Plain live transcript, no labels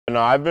And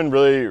I've been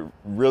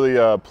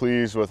really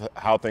pleased with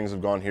how things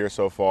have gone here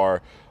so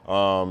far.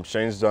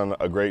 Shane's done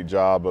a great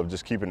job of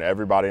just keeping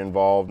everybody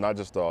involved, not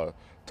just the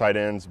tight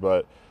ends,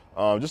 but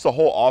just the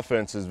whole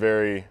offense is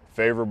very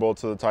favorable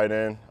to the tight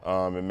end.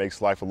 It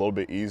makes life a little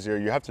bit easier.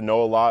 You have to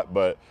know a lot,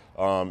 but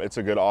it's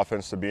a good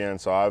offense to be in.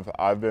 So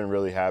I've been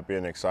really happy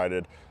and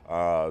excited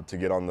to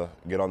get on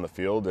the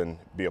field and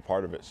be a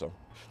part of it. So,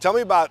 tell me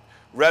about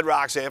Red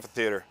Rocks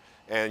Amphitheater.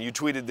 And you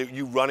tweeted that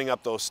you running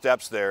up those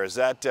steps there. Is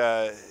that,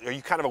 are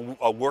you kind of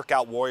a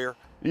workout warrior?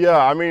 Yeah,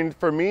 I mean,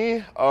 for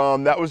me,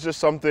 that was just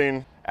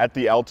something at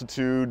the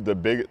altitude.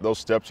 Those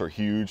steps are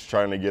huge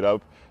trying to get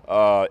up.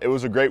 It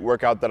was a great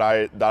workout that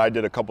I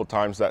did a couple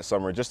times that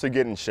summer just to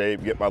get in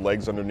shape, get my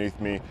legs underneath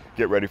me,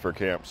 get ready for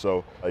camp.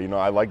 So, you know,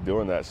 I like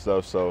doing that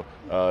stuff. So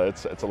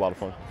it's a lot of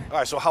fun. All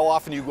right, so how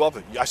often do you go up?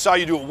 I saw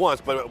you do it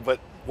once, but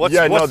what's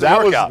the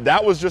workout?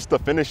 That was just the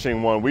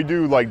finishing one. We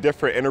do like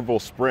different interval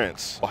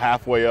sprints,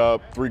 halfway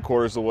up,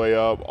 3/4 of the way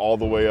up, all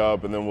the way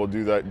up, and then we'll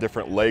do that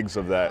different legs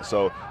of that.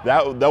 So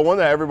the one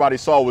that everybody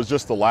saw was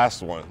just the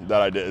last one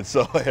that I did.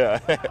 So yeah.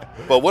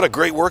 But what a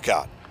great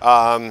workout.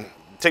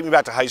 Take me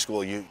back to high school.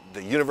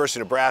 The University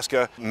of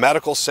Nebraska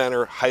Medical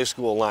Center High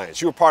School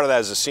Alliance. You were part of that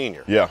as a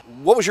senior. Yeah.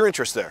 What was your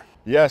interest there?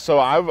 Yeah, so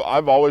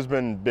I've always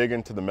been big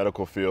into the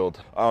medical field.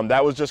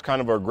 That was just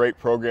kind of a great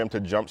program to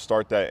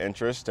jumpstart that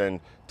interest and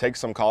take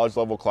some college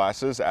level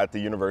classes at the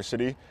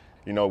university.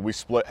 You know, we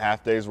split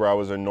half days where I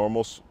was in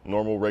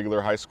normal regular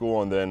high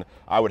school, and then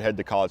I would head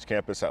to college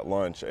campus at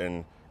lunch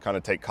and kind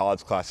of take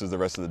college classes the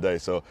rest of the day.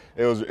 So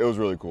it was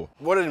really cool.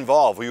 What did it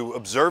involve? Were you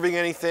observing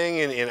anything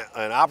in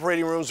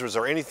operating rooms? Was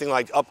there anything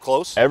like up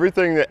close?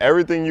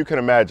 Everything you can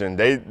imagine.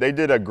 They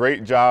did a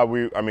great job.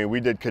 We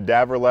did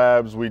cadaver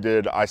labs.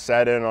 I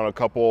sat in on a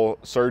couple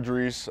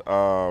surgeries.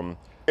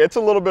 It's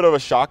a little bit of a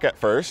shock at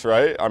first,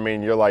 right? I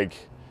mean, you're like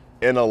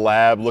in a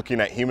lab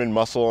looking at human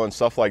muscle and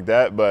stuff like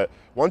that, but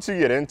once you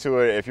get into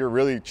it, if you're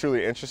really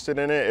truly interested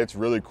in it, it's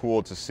really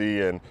cool to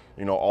see, and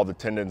you know, all the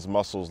tendons,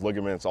 muscles,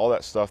 ligaments, all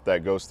that stuff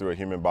that goes through a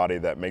human body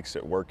that makes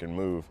it work and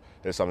move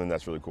is something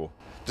that's really cool.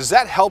 Does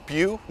that help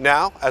you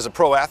now as a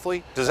pro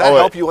athlete? Does that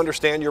help you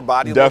understand your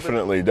body a little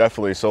bit?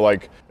 Definitely. So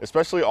like,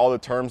 especially all the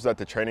terms that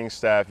the training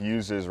staff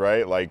uses,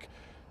 right? Like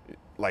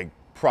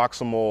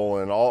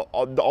proximal and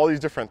all these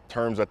different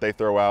terms that they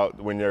throw out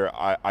when you're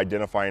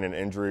identifying an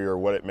injury or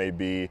what it may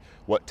be,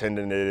 what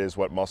tendon it is,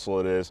 what muscle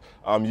it is.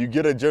 You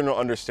get a general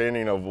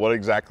understanding of what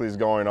exactly is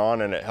going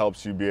on, and it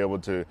helps you be able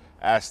to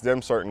ask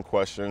them certain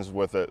questions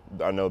with it.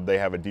 I know they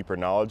have a deeper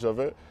knowledge of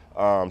it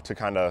to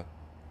kind of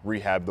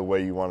rehab the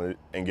way you want to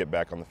and get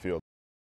back on the field.